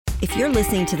If you're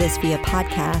listening to this via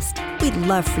podcast, we'd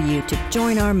love for you to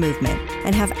join our movement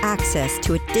and have access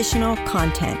to additional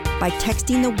content by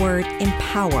texting the word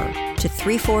EMPOWER to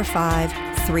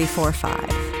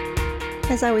 345-345.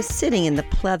 As I was sitting in the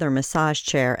pleather massage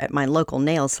chair at my local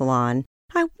nail salon,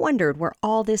 I wondered where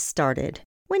all this started.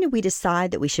 When did we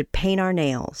decide that we should paint our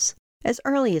nails? As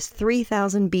early as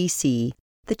 3000 BC,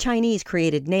 the Chinese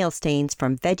created nail stains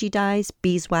from veggie dyes,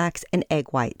 beeswax, and egg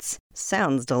whites.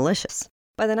 Sounds delicious.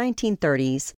 By the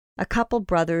 1930s, a couple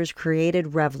brothers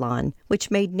created Revlon,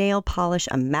 which made nail polish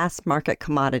a mass-market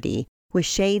commodity with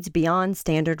shades beyond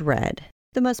standard red.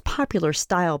 The most popular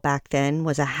style back then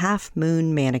was a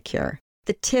half-moon manicure.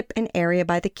 The tip and area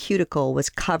by the cuticle was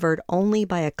covered only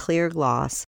by a clear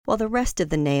gloss, while the rest of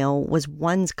the nail was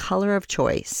one's color of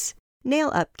choice. Nail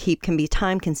upkeep can be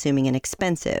time-consuming and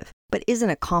expensive, but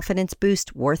isn't a confidence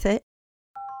boost worth it?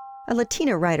 A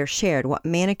Latina writer shared what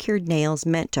manicured nails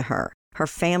meant to her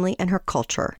family, and her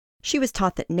culture. She was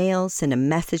taught that nails send a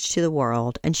message to the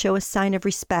world and show a sign of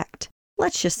respect.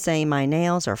 Let's just say my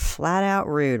nails are flat out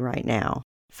rude right now.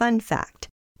 Fun fact,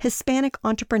 Hispanic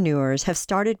entrepreneurs have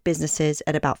started businesses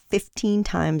at about 15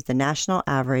 times the national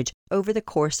average over the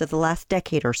course of the last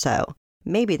decade or so.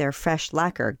 Maybe their fresh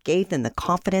lacquer gave them the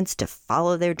confidence to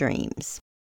follow their dreams.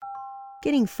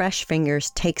 Getting fresh fingers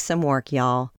takes some work,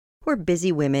 y'all. We're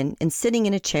busy women, and sitting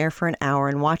in a chair for an hour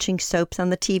and watching soaps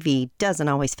on the TV doesn't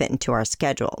always fit into our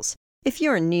schedules. If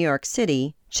you're in New York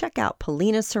City, check out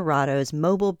Paulina Serrato's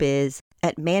mobile biz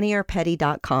at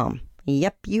manierpetty.com.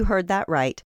 Yep, you heard that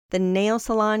right. The nail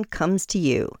salon comes to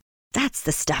you. That's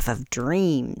the stuff of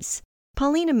dreams.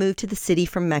 Paulina moved to the city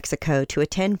from Mexico to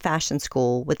attend fashion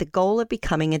school with the goal of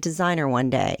becoming a designer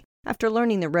one day. After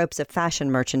learning the ropes of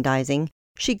fashion merchandising,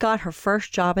 she got her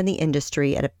first job in the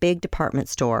industry at a big department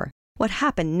store. What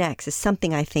happened next is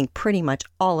something I think pretty much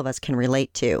all of us can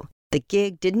relate to. The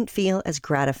gig didn't feel as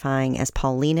gratifying as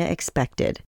Paulina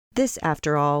expected. This,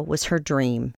 after all, was her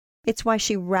dream. It's why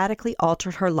she radically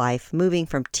altered her life, moving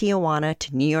from Tijuana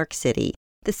to New York City,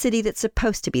 the city that's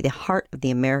supposed to be the heart of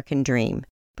the American dream.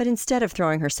 But instead of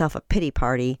throwing herself a pity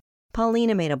party,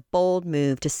 Paulina made a bold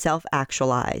move to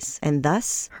self-actualize, and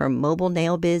thus her mobile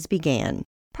nail biz began.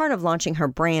 Part of launching her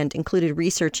brand included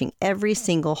researching every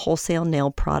single wholesale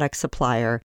nail product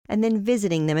supplier and then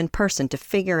visiting them in person to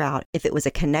figure out if it was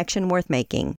a connection worth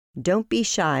making. Don't be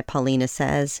shy, Paulina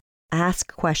says.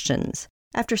 Ask questions.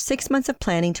 After 6 months of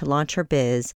planning to launch her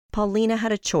biz, Paulina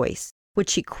had a choice. Would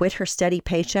she quit her steady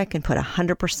paycheck and put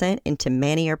 100% into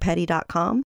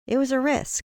manierpetty.com? It was a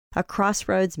risk, a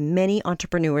crossroads many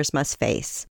entrepreneurs must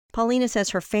face. Paulina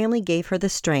says her family gave her the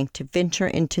strength to venture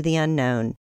into the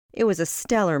unknown. It was a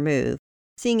stellar move,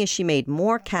 seeing as she made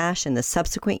more cash in the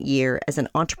subsequent year as an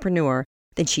entrepreneur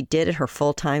than she did at her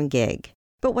full-time gig.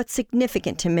 But what's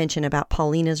significant to mention about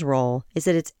Paulina's role is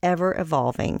that it's ever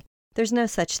evolving. There's no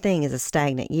such thing as a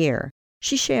stagnant year.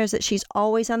 She shares that she's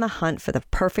always on the hunt for the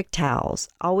perfect towels,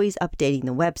 always updating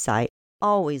the website,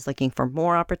 always looking for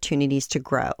more opportunities to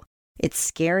grow. It's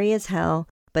scary as hell,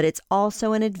 but it's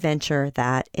also an adventure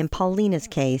that, in Paulina's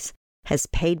case, has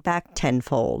paid back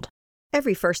tenfold.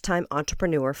 Every first-time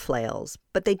entrepreneur flails,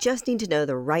 but they just need to know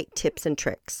the right tips and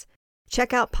tricks.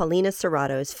 Check out Paulina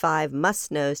Serrato's 5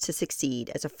 must-knows to succeed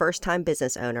as a first-time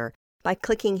business owner by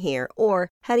clicking here or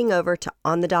heading over to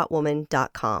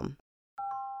onthedotwoman.com.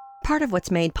 Part of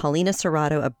what's made Paulina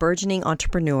Serrato a burgeoning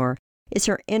entrepreneur is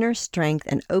her inner strength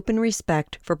and open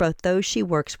respect for both those she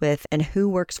works with and who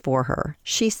works for her.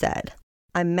 She said,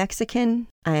 "I'm Mexican,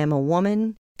 I am a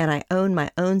woman, and I own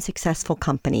my own successful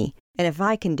company. And if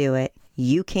I can do it,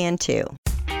 you can too."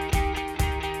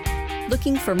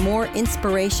 Looking for more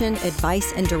inspiration,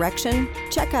 advice, and direction?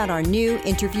 Check out our new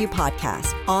interview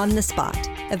podcast, On the Spot.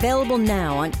 Available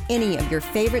now on any of your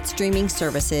favorite streaming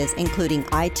services, including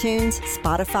iTunes,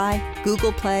 Spotify,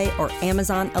 Google Play, or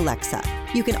Amazon Alexa.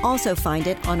 You can also find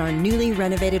it on our newly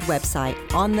renovated website,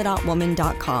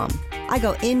 onthedotwoman.com. I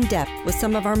go in-depth with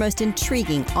some of our most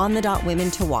intriguing On the Dot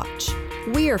women to watch.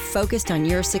 We are focused on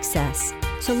your success.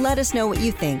 So let us know what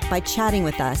you think by chatting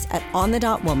with us at On the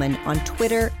Dot Woman on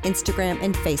Twitter, Instagram,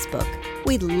 and Facebook.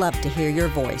 We'd love to hear your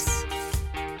voice.